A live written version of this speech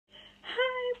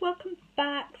welcome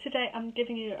back. Today I'm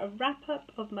giving you a wrap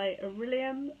up of my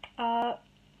Orilium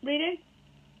reading,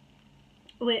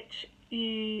 which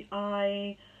Orilium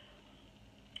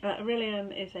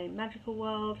is a magical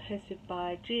world hosted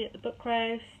by G at the Book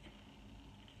Roast,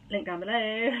 link down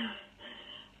below,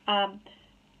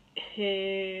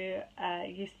 who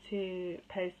used to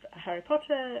post a Harry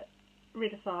Potter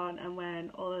readathon, and when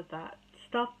all of that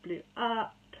stuff blew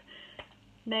up,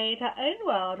 made her own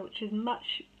world, which is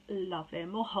much lovelier,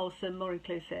 more wholesome, more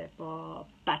inclusive, or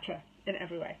better in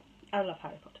every way. I love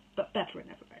Harry Potter, but better in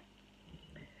every way.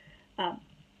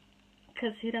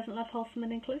 Because who doesn't love wholesome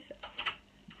and inclusive?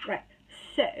 Right,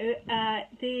 so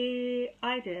the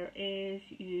idea is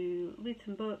you read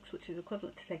some books, which is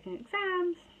equivalent to taking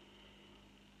exams,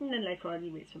 and then later on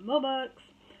you read some more books,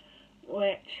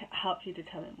 which help you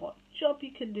determine what job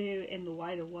you can do in the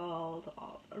wider world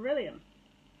of Orilium.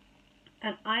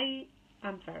 And I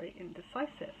am very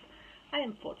indecisive. I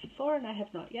am 44 and I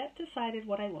have not yet decided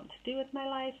what I want to do with my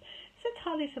life, so it's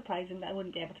hardly surprising that I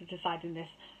wouldn't be able to decide in this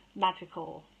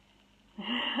magical...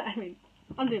 I mean,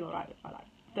 I'm doing alright with my life,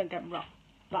 don't get me wrong,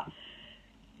 but,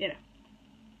 you know.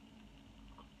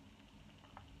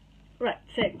 Right,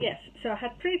 so yes, so I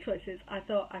had three choices. I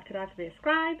thought I could either be a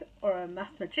scribe, or a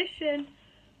mathematician,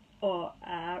 or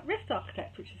a rift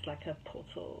architect, which is like a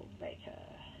portal maker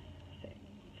thing.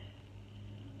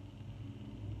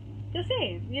 You'll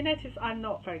see, you notice I'm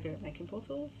not very good at making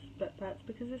portals, but that's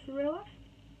because this is real life.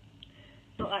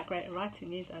 Not that great at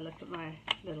writing either. I looked at my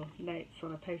little notes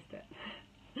on a post-it.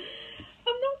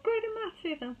 I'm not great at maths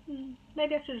either.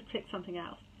 Maybe I should have picked something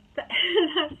else. But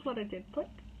that's what I did put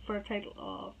for a total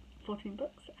of 14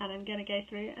 books, and I'm going to go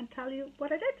through and tell you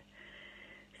what I did.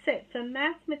 So, for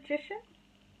mathematician,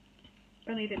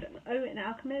 I needed an O in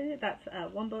alchemy. That's a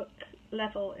 1 book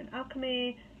level in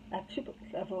alchemy, a 2 book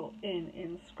level in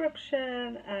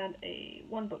inscription, and a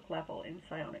 1 book level in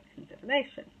psionics and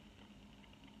divination.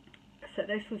 So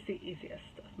this was the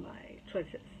easiest of my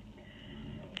choices.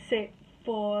 So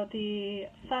for the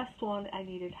first one, I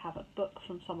needed to have a book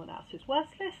from someone else's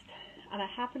worst list, and I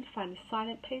happened to find The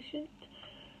Silent Patient,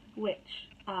 which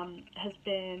has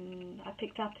been, I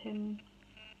picked up in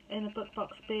a book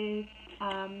box booth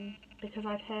because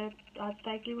I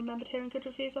vaguely remembered hearing good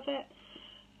reviews of it,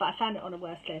 but I found it on a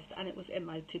worst list and it was in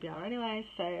my TBR anyway,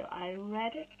 so I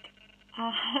read it,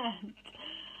 and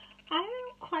I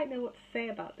don't quite know what to say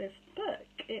about this book.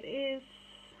 It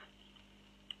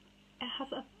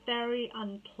has a very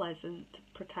unpleasant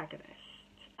protagonist.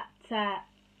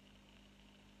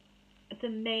 The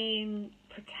main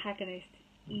protagonist's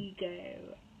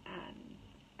ego, and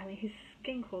I mean, he's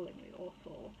skin-crawlingly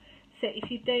awful. So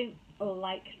if you don't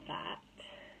like that,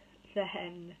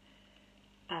 then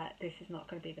this is not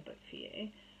going to be the book for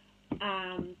you.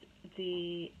 And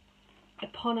the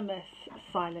eponymous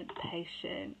silent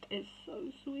patient is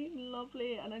so sweet and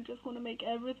lovely, and I just want to make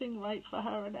everything right for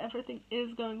her, and everything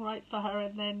is going right for her,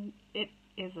 and then it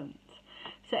isn't.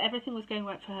 So everything was going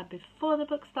right for her before the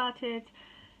book started.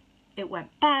 It went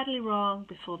badly wrong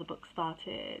before the book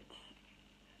started.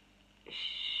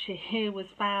 She was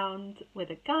found with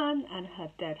a gun and her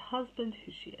dead husband,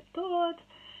 who she adored,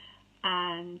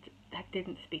 and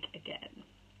didn't speak again.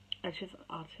 And she's an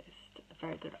artist, a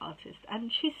very good artist, and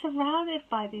she's surrounded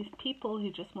by these people who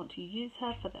just want to use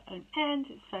her for their own ends.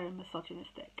 It's very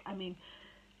misogynistic. I mean,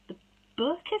 the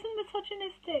book isn't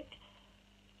misogynistic,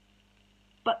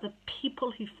 but the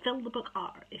people who fill the book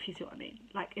are, if you see what I mean.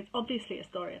 Like, it's obviously a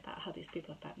story about how these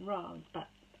people are bad and wrong, but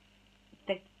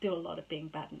they do a lot of being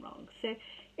bad and wrong. So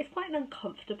it's quite an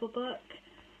uncomfortable book.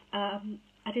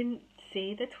 I didn't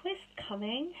see the twist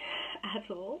coming at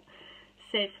all.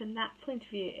 So from that point of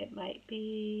view, it might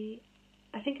be,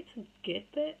 I think it's a good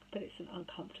book, but it's an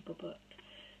uncomfortable book.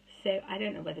 So I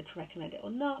don't know whether to recommend it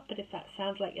or not, but if that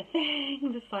sounds like your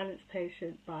thing, The Silent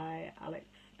Patient by Alex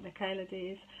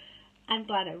Michaelides. I'm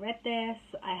glad I read this.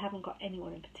 I haven't got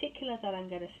anyone in particular that I'm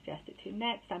going to suggest it to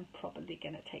next. I'm probably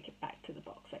going to take it back to the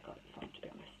box I got it from, to be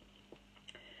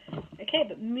honest. Okay,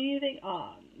 but moving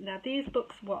on. Now, these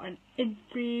books were on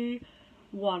every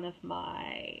one of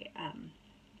my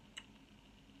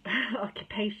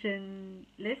occupation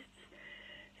lists.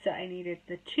 So I needed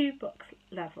the 2 book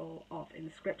level of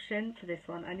inscription for this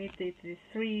one. I needed the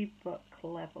 3 book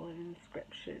level of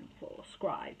inscription for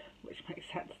scribe, which makes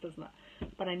sense, doesn't it?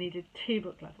 But I needed 2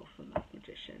 book level for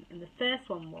mathematician. And the first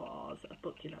one was a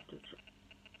book you loved,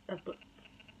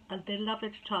 a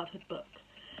beloved childhood book.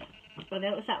 I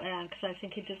know it was that way around, because I was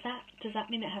thinking, does that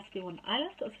mean it has to be one I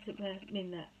loved, or does it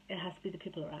mean that it has to be the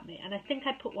people around me? And I think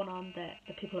I put one on that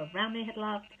the people around me had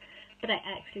loved, but I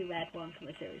actually read one from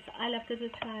a series that I loved as a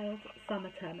child, Summer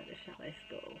Term at the Chalet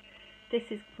School. This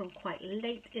is from quite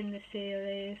late in the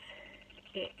series.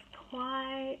 It's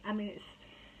quite, I mean,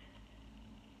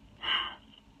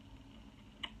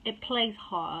 it plays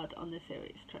hard on the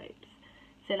series tropes.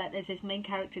 So like there's this main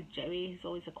character Joey who's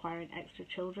always acquiring extra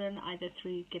children, either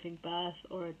through giving birth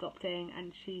or adopting,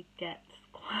 and she gets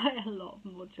quite a lot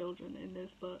more children in this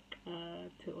book,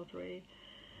 2 or 3.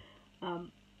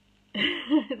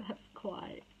 That's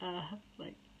quite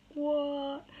like,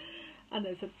 what? And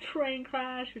there's a train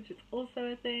crash, which is also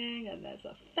a thing, and there's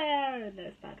a fair, and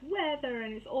there's bad weather,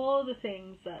 and it's all the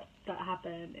things that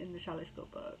happen in the Chalet School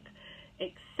book.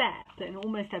 Except that in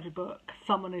almost every book,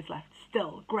 someone is left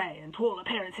still, grey, and to all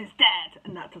appearances dead,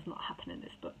 and that does not happen in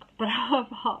this book. But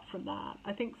apart from that,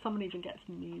 I think someone even gets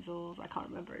measles. I can't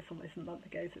remember, it's almost a month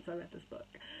ago since I read this book.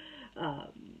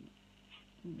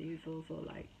 Measles or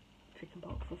like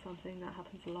chickenpox or something, that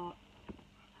happens a lot.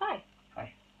 Hi.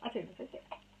 Hi. I'm doing a video.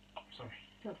 Sorry.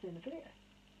 Do you want to be in the video?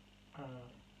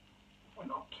 Why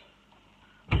not?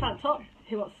 Fan Tom,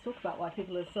 who wants to talk about why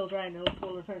people are still grey and to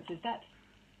all appearances dead.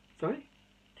 Sorry?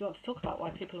 Do you want to talk about why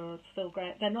people are still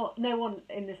grey? They're not. No one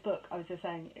in this book, I was just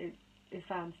saying, is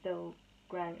found still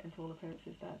grey and to all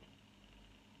appearances dead.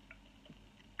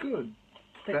 Good.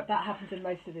 But that happens in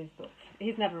most of these books.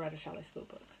 He's never read a Chalet School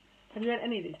book. Have you read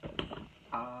any of these books?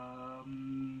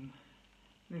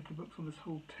 Any of the books on this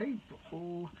whole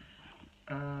table?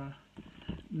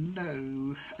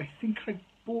 No. I think I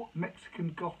bought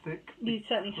Mexican Gothic. You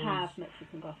certainly have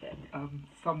Mexican Gothic.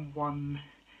 Someone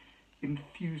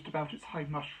enthused about its high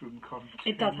mushroom content.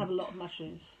 It does have a lot of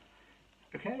mushrooms.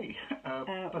 Okay,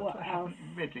 but what I haven't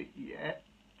read it yet.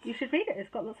 You should read it,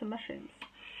 it's got lots of mushrooms.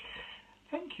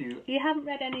 Thank you. You haven't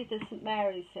read any of the St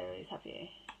Mary's series, have you?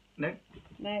 No.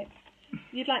 No.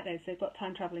 You'd like those, they've got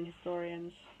time-travelling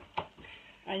historians.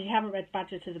 And you haven't read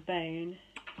Badger to the Bone.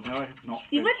 No, I have not.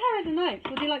 You've read Harry the Ninth.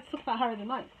 Would you like to talk about Harry the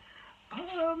Ninth?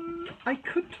 I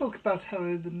could talk about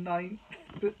Harry the Ninth,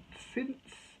 but since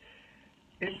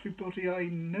everybody I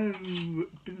know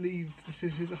believes that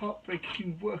it is a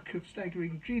heartbreaking work of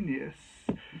staggering genius,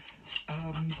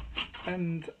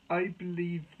 and I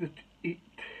believe that it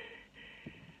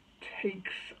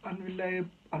takes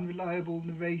unreliable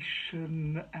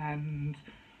narration and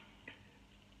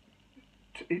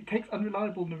it takes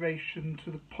unreliable narration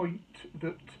to the point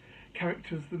that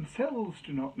characters themselves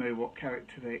do not know what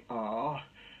character they are,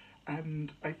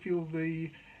 and I feel the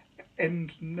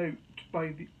end note by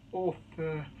the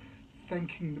author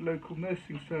thanking the local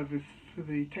nursing service for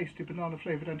the tasty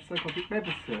banana-flavoured antipsychotic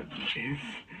medicine is...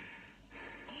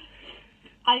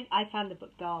 I found the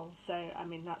book dull, so I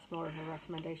mean that's more of a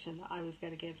recommendation that I was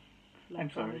going to give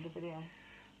later on in the video.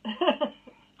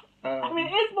 I mean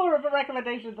it is more of a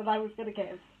recommendation that I was going to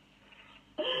give.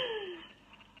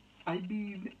 I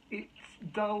mean, it's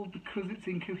dull because it's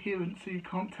incoherent, so you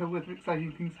can't tell whether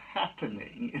exciting things are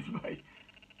happening, is my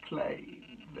claim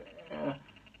there.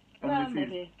 And well, this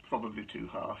maybe. is probably too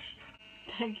harsh.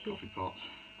 Thank you. Coffee pot.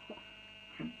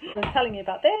 I was telling you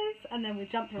about this, and then we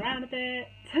jumped around a bit,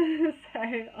 so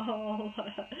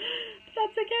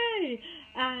that's okay.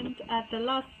 And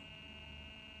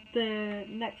the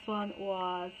next one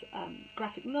was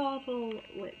graphic novel,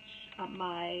 which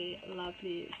my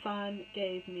lovely son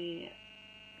gave me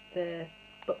the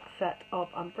book set of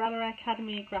Umbrella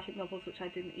Academy graphic novels, which I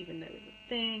didn't even know was a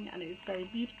thing, and it's very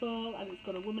beautiful, and it's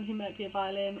got a woman who might be a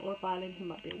violin, or a violin who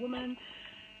might be a woman.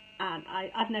 And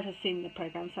I've never seen the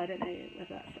programme, so I don't know whether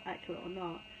that's accurate or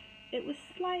not. It was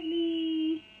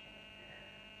slightly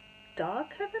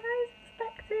darker than I was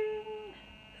expecting.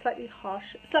 Slightly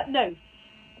harsh.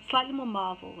 Slightly more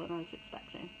Marvel than I was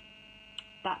expecting.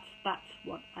 That's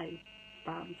what I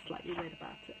found slightly weird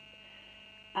about it.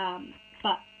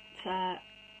 But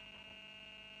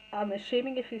I'm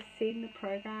assuming if you've seen the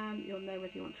programme, you'll know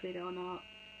whether you want to read it or not.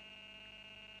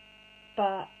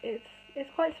 But it's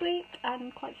quite sweet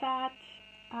and quite sad,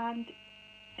 and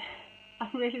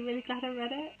I'm really, really glad I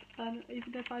read it, and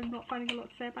even if I'm not finding a lot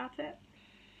to say about it.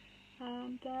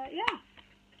 And yeah.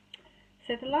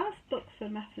 So the last book for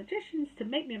mathematicians to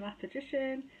make me a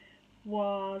mathematician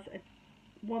was a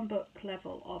one-book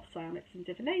level of psionics and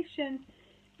divination,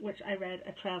 which I read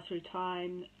A Trail Through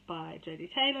Time by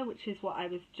Jodie Taylor, which is what I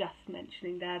was just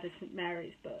mentioning there, the St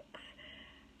Mary's books.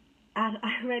 And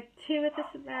I read 2 of the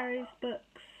St Mary's books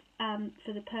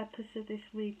for the purpose of this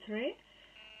read-through,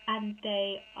 and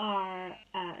they are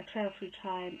A Trail Through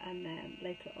Time, and then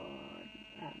later on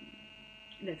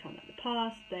No Time Like the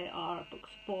Past. They are books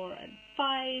 4 and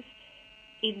 5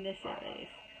 in the series,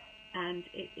 and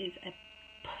it is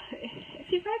if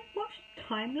you've watched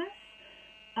Timeless,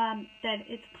 then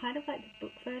it's kind of like the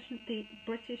book version, the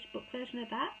British book version of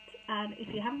that, and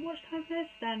if you haven't watched Timeless,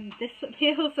 then this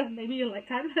appeals, and maybe you'll like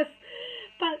Timeless.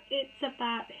 But it's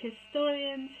about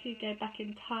historians who go back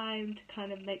in time to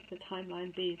kind of make the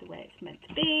timeline be the way it's meant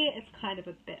to be. It's kind of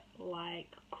a bit like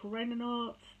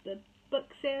Chrononauts, the book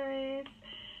series,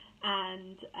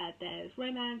 and there's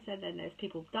romance, and then there's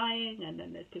people dying, and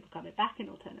then there's people coming back in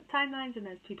alternate timelines, and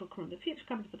there's people from the future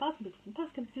coming to the past, and people from the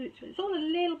past coming to the future. It's all a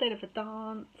little bit of a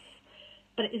dance,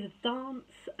 but it is a dance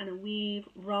and a weave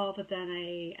rather than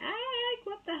a,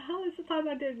 what the hell is the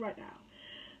timeline doing right now?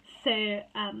 So,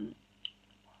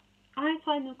 I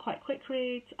find them quite quick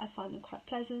reads, I find them quite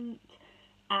pleasant,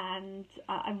 and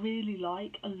I really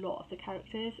like a lot of the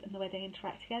characters and the way they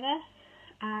interact together.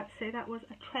 So that was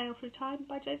A Trail Through Time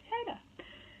by Jade Taylor.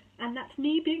 And that's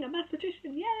me being a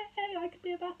mathematician. Yay, I could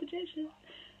be a mathematician.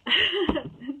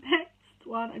 The next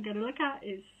one I'm going to look at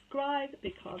is Scribe,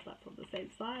 because that's on the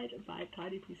same side of my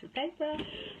tiny piece of paper.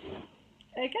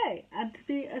 Okay, and to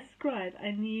be a scribe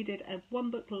I needed a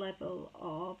 1-book level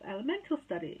of elemental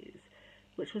studies,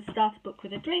 which was Start a Book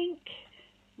with a Drink,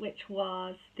 which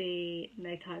was the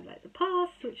No Time Like the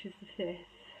Past, which is the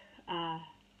 5th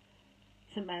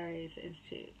St Mary's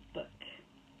Institute book.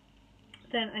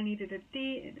 Then I needed a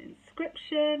D in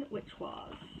Inscription, which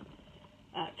was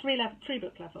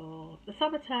 3-book level, The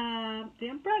Summer Term, The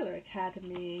Umbrella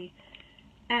Academy,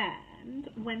 and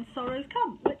When Sorrows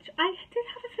Come, which I did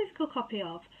have a physical copy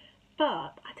of, but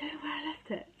I don't know where I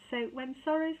left it. So When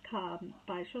Sorrows Come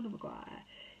by Shauna Maguire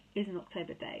is an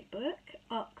October Day book.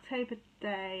 October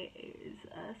Day is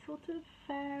a sort of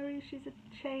fairy. She's a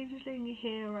changeling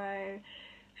hero.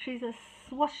 She's a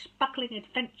swashbuckling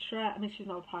adventurer. I mean, she's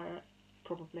not a pirate,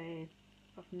 probably.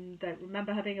 I don't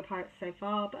remember her being a pirate so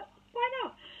far, but why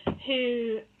not?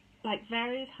 Who, like,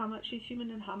 varies how much she's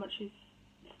human and how much she's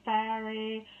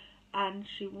fairy, and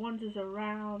she wanders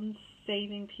around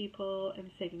saving people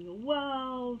and saving the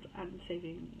world and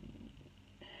saving...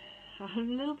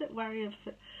 I'm a little bit wary of...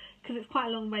 because it's quite a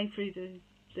long way through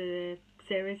the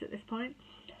series at this point.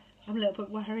 I'm a little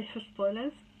bit wary of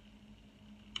spoilers.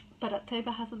 But October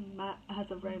has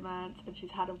a romance, and she's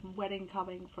had a wedding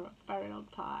coming for a very long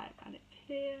time, and it's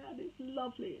here, and it's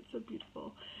lovely, it's so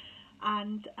beautiful.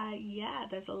 And yeah,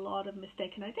 there's a lot of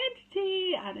mistaken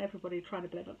identity, and everybody trying to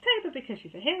blame October because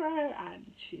she's a hero, and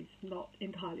she's not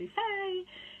entirely fae,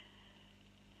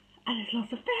 and there's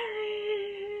lots of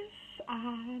fairies,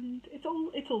 and it's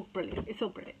all brilliant. It's all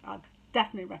brilliant. I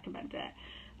definitely recommend it.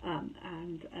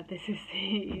 And this is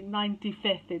the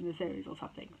 95th in the series or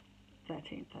something.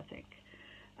 13th, I think.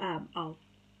 I'll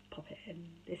pop it in.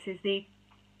 This is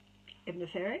in the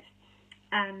series,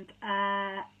 and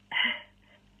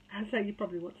so you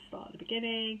probably want to start at the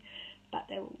beginning, but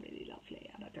they're all really lovely,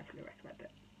 and I definitely recommend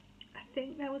it. I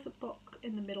think there was a book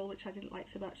in the middle which I didn't like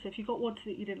so much, so if you got one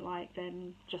that you didn't like,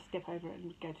 then just skip over it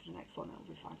and go to the next one, it'll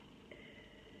be fine.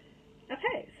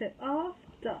 Okay, so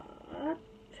after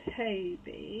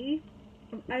Toby,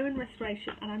 I'm Owen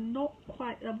Restoration, and I'm not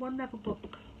quite, I'm 1 level book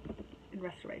in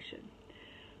Restoration,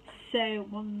 so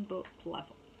 1 book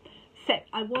level. So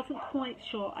I wasn't quite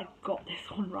sure I got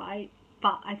this one right,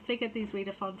 but I figured these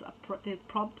readathons, the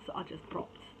prompts are just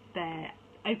prompts. They're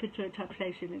open to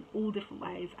interpretation in all different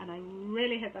ways, and I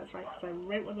really hope that's right, because I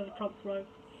wrote one of the prompts wrong,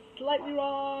 slightly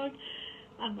wrong,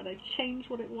 and when I changed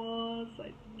what it was,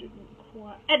 I didn't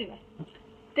quite... Anyway,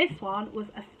 this one was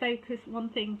a focus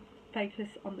on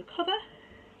the cover,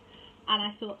 and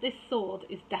I thought this sword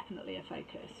is definitely a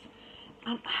focus.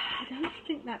 And I don't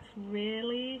think that's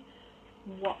really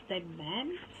what they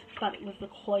meant, but it was the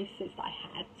closest I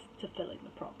had to filling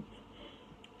the prompt.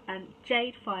 And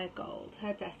Jade Fire Gold,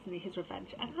 Her Destiny, His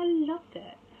Revenge, and I loved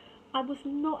it. I was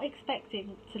not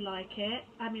expecting to like it.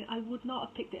 I mean, I would not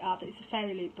have picked it up. It's a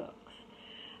Fairy Loot books.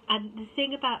 And the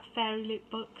thing about Fairy Loot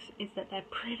books is that they're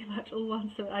pretty much all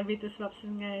ones that I read the synopsis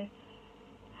and go,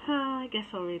 I guess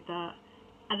I'll read that.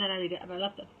 And then I read it and I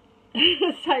love them.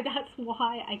 So that's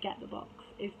why I get the box,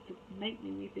 is to make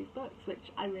me read these books,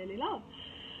 which I really love.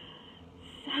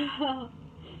 So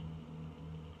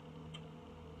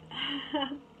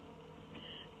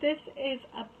this is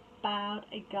about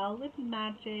a girl with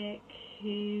magic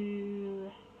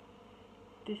who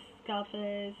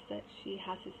discovers that she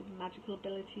has this magical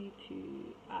ability to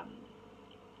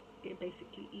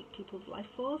basically eat people's life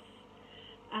force,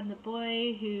 and the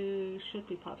boy who should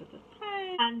be part of the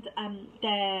play, and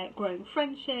their growing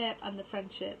friendship and the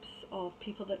friendships of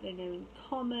people that they know in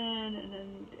common, and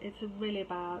then it's really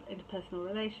about interpersonal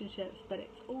relationships, but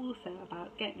it's also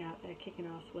about getting out there, kicking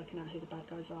ass, working out who the bad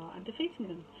guys are and defeating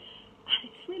them, and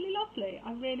it's really lovely.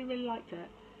 I really, really liked it.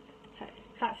 Okay,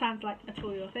 if that sounds like at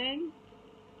all your thing,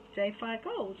 Jade Fire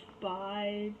Gold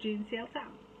by June C.L.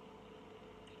 Tam.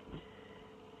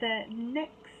 The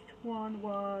next one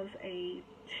was a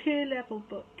 2-level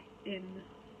book in,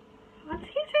 I keep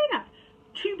saying that,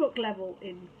 2-book level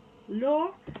in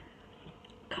lore.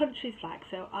 Country's flag.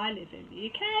 So I live in the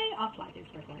UK, our flag is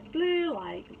red, white, blue,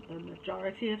 like the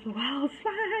majority of the world's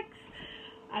flags.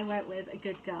 I went with A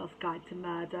Good Girl's Guide to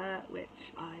Murder, which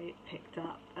I picked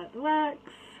up at the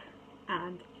works,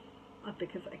 and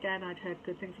because again I'd heard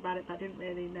good things about it but I didn't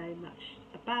really know much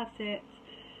about it,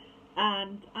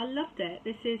 and I loved it.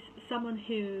 This is someone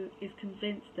who is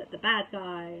convinced that the bad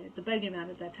guy, the bogeyman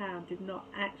of their town, did not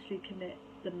actually commit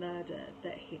the murder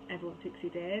that everyone thinks he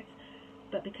did,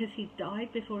 but because he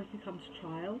died before he comes to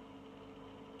trial,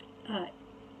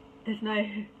 there's no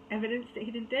evidence that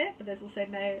he didn't do it, but there's also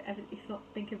no evidence he's not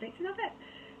been convicted of it.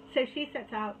 So she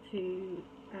sets out to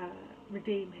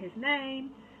redeem his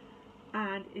name,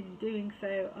 and in doing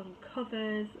so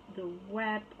uncovers the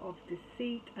web of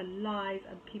deceit and lies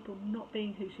and people not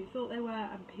being who she thought they were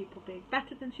and people being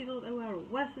better than she thought they were or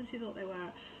worse than she thought they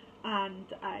were, and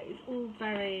it's all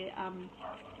very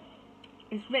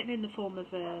it's written in the form of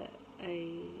a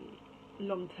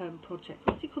long-term project.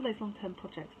 What do you call those long-term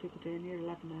projects people do in year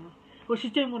 11 now? Well,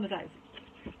 she's doing one of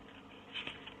those,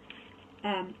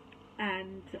 and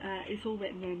it's all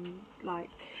written in, like,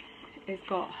 it's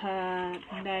got her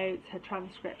notes, her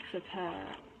transcripts of her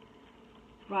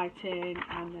writing,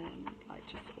 and then like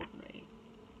just ordinary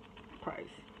prose.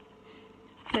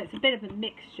 So it's a bit of a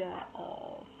mixture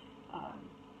of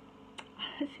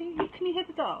see, can you hear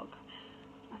the dog?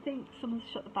 I think someone's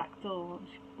shut the back door and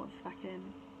she wants back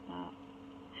in.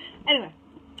 Anyway,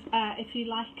 if you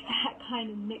like that kind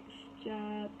of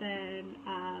mixture, then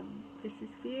this is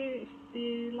for you. If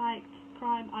you like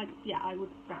crime, I would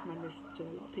recommend this to a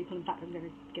lot of people. In fact, I'm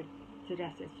going to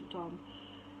suggest this to Tom,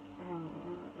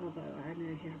 although I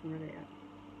know he hasn't read it yet.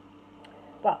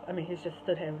 Well, I mean, he's just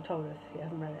stood here and told us he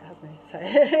hasn't read it, hasn't he? So,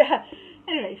 yeah.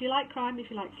 Anyway, if you like crime, if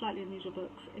you like slightly unusual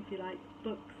books, if you like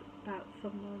books about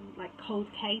someone, like cold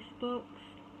case books,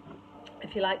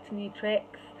 if you liked New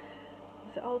Tricks,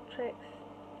 is it Old Tricks?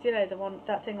 Do you know the one,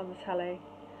 that thing on the telly?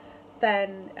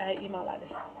 Then you might like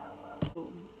this.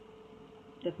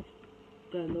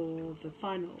 The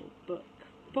final book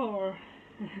for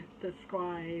the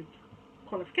scribe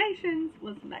qualifications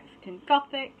was Mexican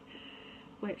Gothic,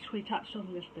 which we touched on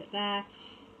a little bit there.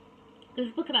 There's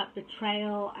a book about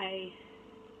betrayal. I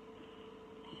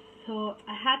thought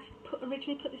I had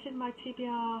originally put this in my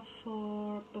TBR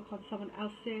for a book on someone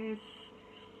else's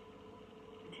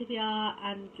TBR,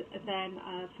 and then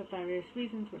for various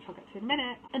reasons, which I'll get to in a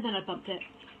minute, and then I bumped it.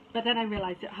 But then I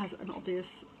realised it has an obvious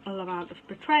amount of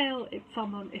betrayal. It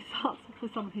starts off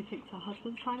with someone who thinks her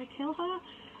husband's trying to kill her.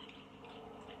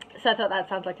 So I thought that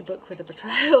sounds like a book with a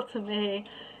betrayal to me.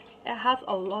 It has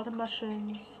a lot of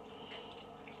mushrooms.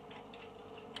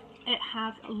 It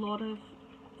has a lot of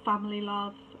family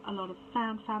love, a lot of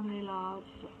found family love,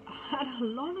 and a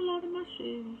lot of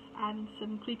mushrooms, and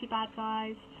some creepy bad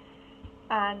guys.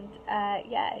 And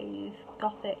yeah, he's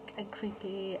gothic and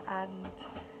creepy and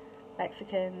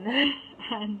Mexican,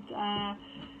 and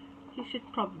you should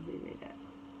probably read it.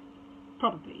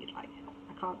 Probably you'd like it.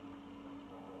 I can't.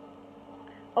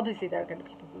 Obviously, there are going to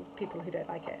be people who don't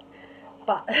like it,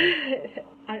 but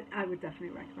I would definitely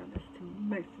recommend this to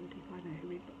most of the people I know who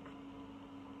read books.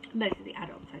 Most of the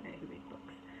adults I know who read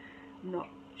books. I'm not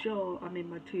sure. I mean,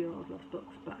 my 2-year-old loves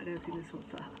books, but I don't think this one's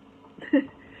for her.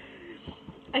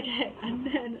 Okay, and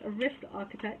then a Rift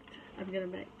Architect. I'm going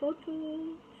to make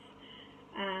bottles.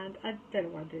 And I don't know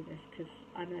why I'm doing this, because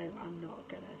I know I'm not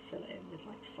going to fill it in with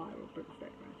like fire or brimstone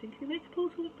or anything. Can you make a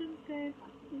portal with brimstone?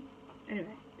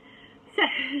 Anyway, so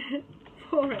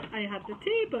for it I had the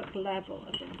 2-book level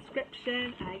of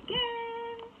inscription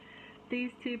again.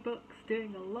 These 2 books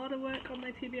doing a lot of work on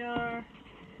my TBR.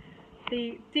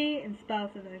 The D in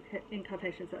spells and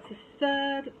incantations, that's the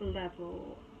 3rd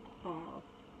level of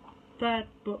 3rd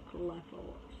book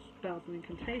level of spells and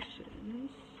incantations.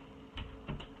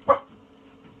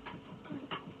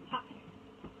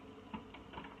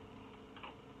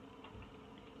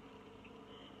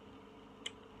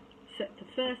 So the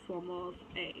first one was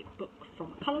a book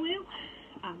from a colour wheel,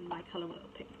 and my colour wheel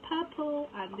picked purple,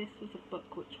 and this was a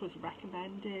book which was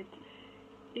recommended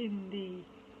in the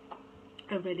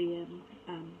Orilium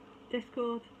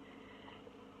Discord.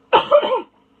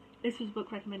 This was a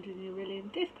book recommended in the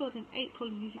Orilium Discord in April,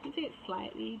 and as you can see it's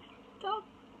slightly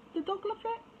the dog loved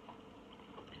it.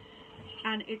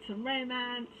 And it's a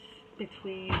romance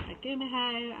between a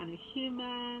gumiho and a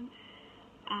human,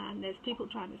 and there's people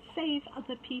trying to save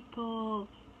other people,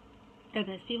 and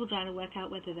there's people trying to work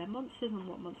out whether they're monsters and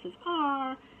what monsters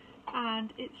are,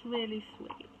 and it's really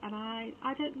sweet. And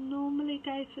I don't normally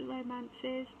go for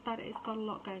romances, but it's got a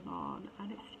lot going on,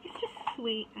 and it's just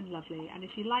sweet and lovely. And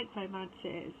if you like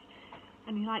romances,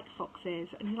 and you like foxes,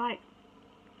 and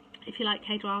if you like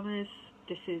K-dramas,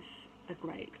 this is a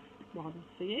great one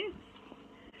for you.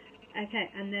 Okay,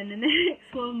 and then the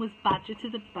next one was Badger to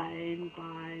the Bone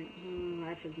by,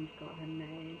 I've really forgot her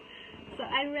name. So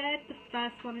I read the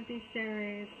first one of these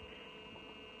series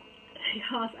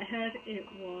because I heard it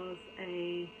was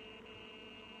a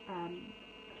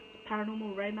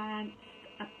paranormal romance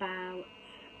about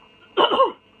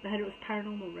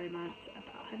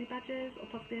honey badgers, or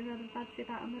possibly another fantasy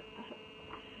about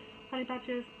honey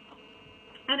badgers,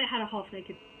 and it had a half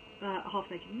naked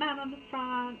man on the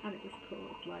front, and it was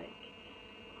called like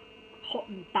Hot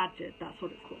and Badgered. That's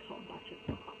what it's called, Hot and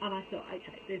Badgered. And I thought,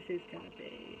 okay, there's going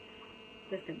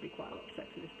to be quite a lot of sex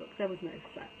in this book. There was no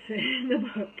sex in the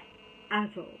book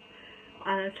at all.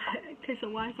 And I was like, okay, so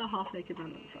why is there a half naked man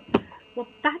on the front? Well,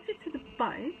 Badger to the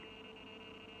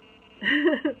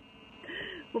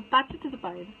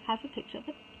Bone has a picture of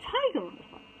a tiger on the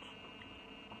front,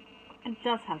 and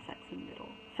does have sex in the middle.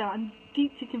 So I'm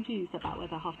deeply confused about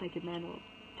whether half-naked men or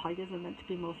tigers are meant to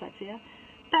be more sexier.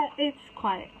 But it's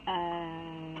quite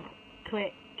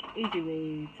quick, easy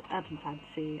read, urban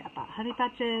fantasy about honey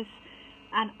badgers.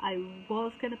 And I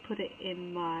was going to put it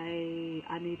in my...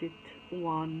 I needed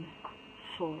one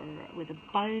with a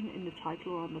bone in the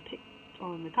title or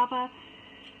on the cover,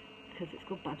 because it's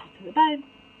called Badger to the Bone.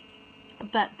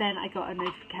 But then I got a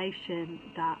notification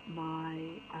that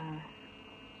my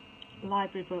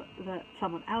library book, that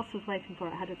someone else was waiting for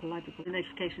it. I had it at the library book, a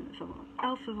notification that someone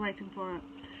else was waiting for it.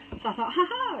 So I thought,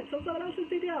 haha, it's on someone else's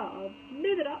DDR. I'll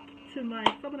move it up to my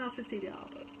someone else's DDR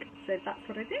book. So that's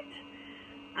what I did.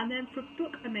 And then for a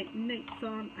book I make notes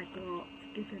on, I got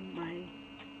given my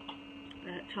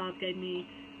child gave me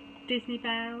Disney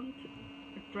Bound,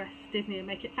 Dress Disney and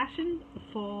Make It Fashion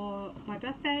for my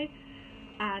birthday.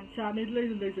 And so I made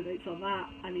loads of notes on that.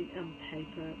 I mean, on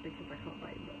paper, because I can't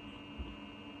write in books.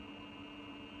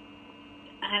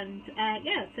 And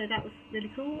yeah, so that was really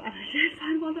cool. And I did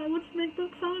find one that I wanted to make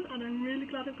books on, and I'm really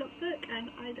glad I've got the book. And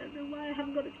I don't know why I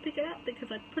haven't got it to pick it up,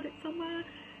 because I put it somewhere.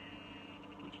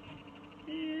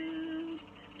 Yeah.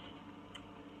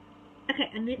 Okay,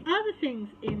 and the other things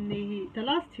in the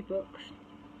last two books,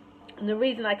 and the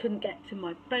reason I couldn't get to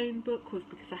my bone book was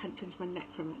because I hadn't finished my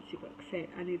necromancy book. So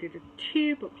I needed a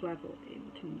 2-book level in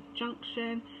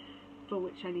conjunction, for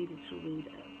which I needed to read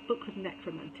a book with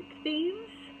necromantic themes,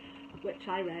 which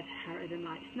I read Harrow the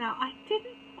Knights. Now, I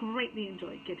didn't greatly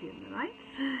enjoy Gideon the Knights,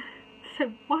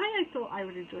 so why I thought I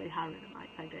would enjoy Harrow the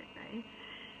Knights, I don't know.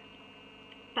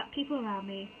 But people around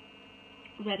me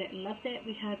read it and loved it.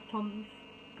 We heard Tom's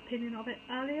opinion of it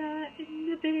earlier in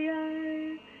the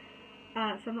video.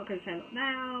 So I'm not going to say a lot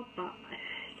now, but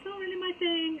it's not really my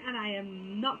thing, and I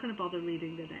am not going to bother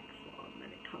reading the next one when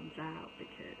it comes out,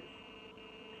 because...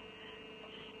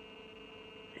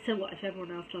 So what if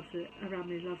everyone else loves it, around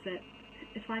me loves it?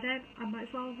 If I don't, I might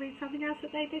as well read something else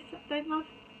that they don't love,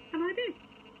 and I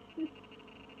do.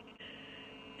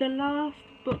 The last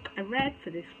book I read for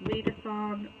this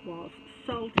readathon was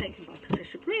Soul, taken by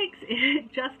Patricia Briggs.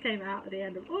 It just came out at the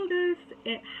end of August.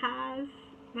 It has,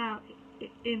 now,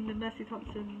 in the Mercy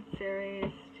Thompson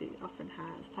series, she often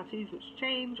has tattoos which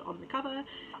change on the cover.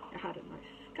 It had a nice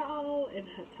skull in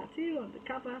her tattoo on the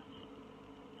cover.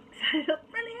 So I thought,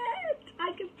 brilliant!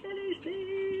 I can finish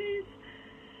these!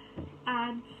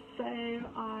 And so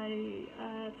I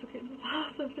took it in the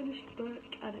past and finished the book,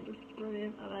 and it was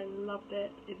brilliant, and I loved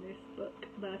it. In this book,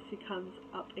 Mercy comes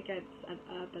up against an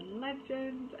urban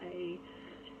legend, a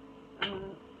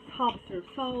harvester of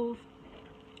souls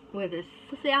with a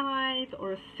scythe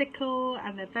or a sickle,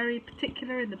 and they're very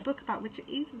particular in the book about which it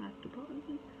is, and I've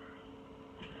forgotten.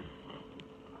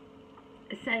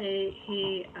 So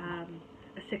he,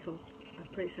 a sickle, I'm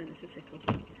pretty certain it's a sickle,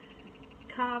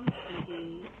 comes and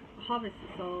he harvests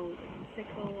the soul with the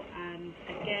sickle, and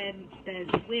again there's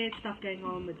weird stuff going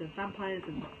on with the vampires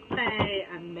and the fae,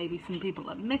 and maybe some people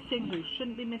are missing who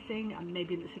shouldn't be missing, and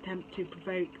maybe in this attempt to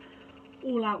provoke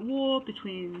all-out war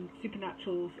between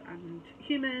supernaturals and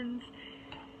humans.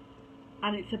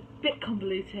 And it's a bit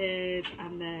convoluted,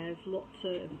 and there's lots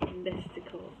of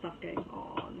mystical stuff going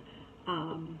on.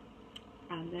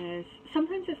 And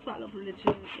sometimes there's quite a lot of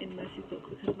religion in Mercy's book,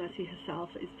 because Mercy herself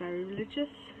is very religious,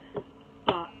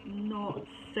 but not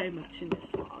so much in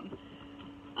this one.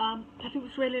 But it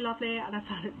was really lovely, and I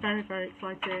found it very, very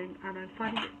exciting, and I'm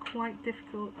finding it quite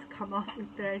difficult to come up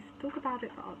with days to talk about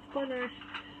it that aren't spoilerish.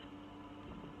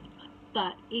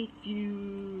 But if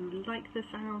you like the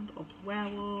sound of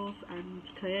werewolves and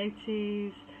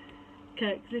coyotes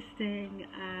coexisting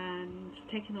and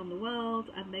taking on the world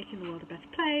and making the world a better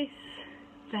place,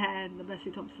 then the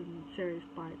Mercy Thompson series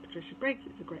by Patricia Briggs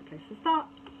is a great place to start.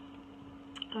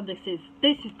 And this is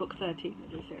book 13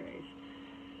 of the series.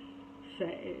 So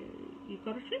you've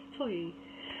got a treat for you.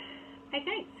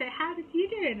 Okay, so how did you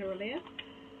do in Orilium?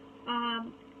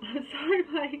 I'm sorry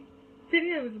my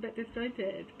video was a bit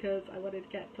disjointed because I wanted to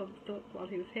get Tom to talk while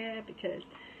he was here, because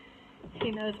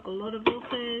he knows a lot of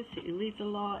authors, he reads a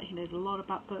lot, he knows a lot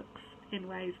about books in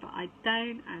ways that I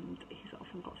don't, and he's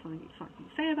often got something exciting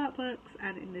to say about books,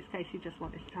 and in this case he just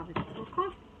wanted to tell me to store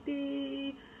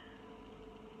coffee.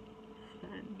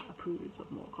 Sven approves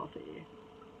of more coffee.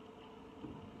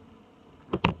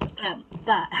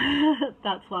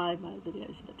 That's why my video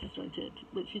is a bit disjointed,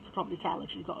 which you could probably tell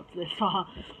if you got this far.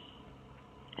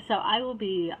 So I will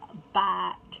be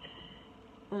back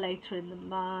later in the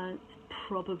month,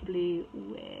 probably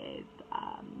with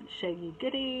showing you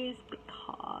goodies,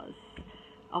 because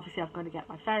obviously I'm going to get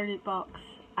my Fairy Loot box,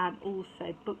 and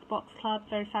also Book Box Club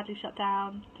very sadly shut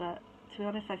down. But to be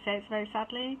honest, I say it's very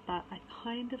sadly, but I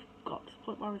kind of got to the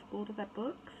point where I was bored of their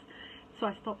books, so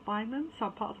I stopped buying them, so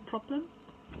I'm part of the problem.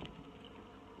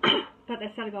 But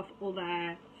they're selling off all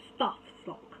their stuff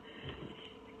stock.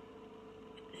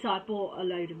 So I bought a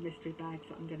load of mystery bags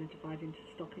that I'm going to divide into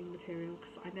stocking material,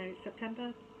 because I know it's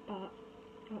September, but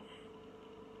they're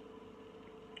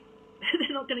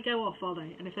not going to go off, are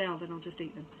they? And if they are, then I'll just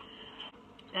eat them.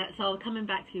 So I'll be coming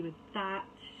back to you with that,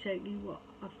 showing you what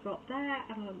I've got there,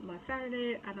 and on my Fairy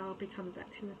Loot, and I'll be coming back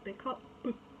to you with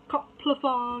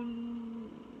Bookcoplathon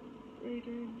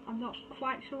reading. I'm not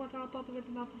quite sure whether I'll bother with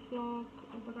another vlog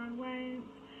or whether I won't.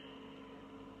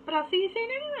 But I'll see you soon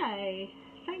anyway.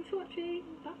 Thanks for watching.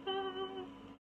 Bye bye.